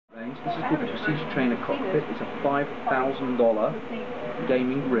range. This is called the Procedure Trainer Cockpit. It's a $5,000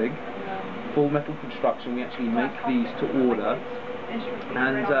 gaming rig, full metal construction. We actually make these to order.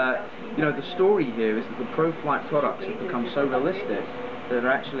 And you know, the story here is that the Pro Flight products have become so realistic that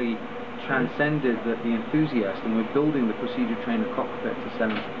they're actually transcended the enthusiast, and we're building the Procedure Trainer Cockpit to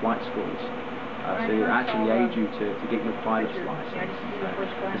send them to flight schools. So it actually aids you to get your pilot's license.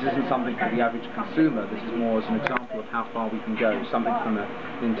 This isn't something for the average consumer. This is more as an example of how far we can go. Something from a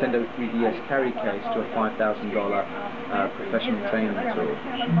Nintendo 3DS carry case to a $5,000 professional training tool.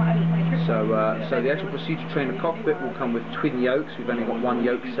 So the actual Procedure Trainer Cockpit will come with twin yokes. We've only got one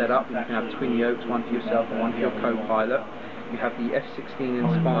yoke set up. You can have twin yokes, one for yourself and one for your co-pilot. You have the F-16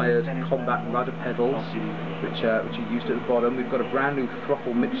 inspired combat rudder pedals, which are used at the bottom. We've got a brand new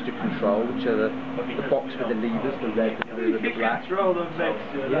throttle mixture control, which are the box with the levers, the red, the blue, and the black. Throttle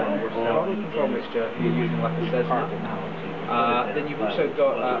control mixture if you're using like a Cessna. Then you've also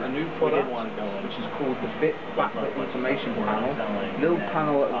got a new product, which is called the Fit Backlit Information Panel. Little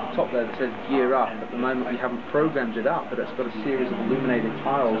panel at the top there that says Gear Up. At the moment we haven't programmed it up, but it's got a series of illuminated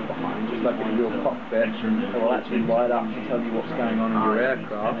tiles behind, just like in a real cockpit, that will actually light up to tell you what's going on in your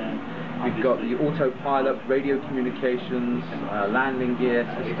aircraft. We've got the autopilot, radio communications, landing gear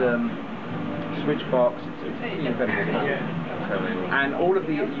system, switch box. It's very cool. And all of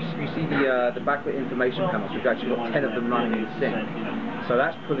you see the backlit information panels. We've actually got 10 of them running in sync. So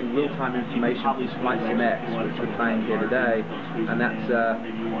that's pulling real-time information from Flight CES, which we're playing here today, and that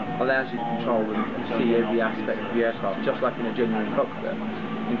allows you to control and see every aspect of the aircraft, just like in a genuine cockpit.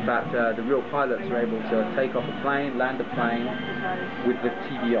 In fact, the real pilots are able to take off a plane, land a plane with the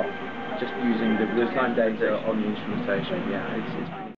TV off, just using the real-time data on the instrumentation. Yeah, it's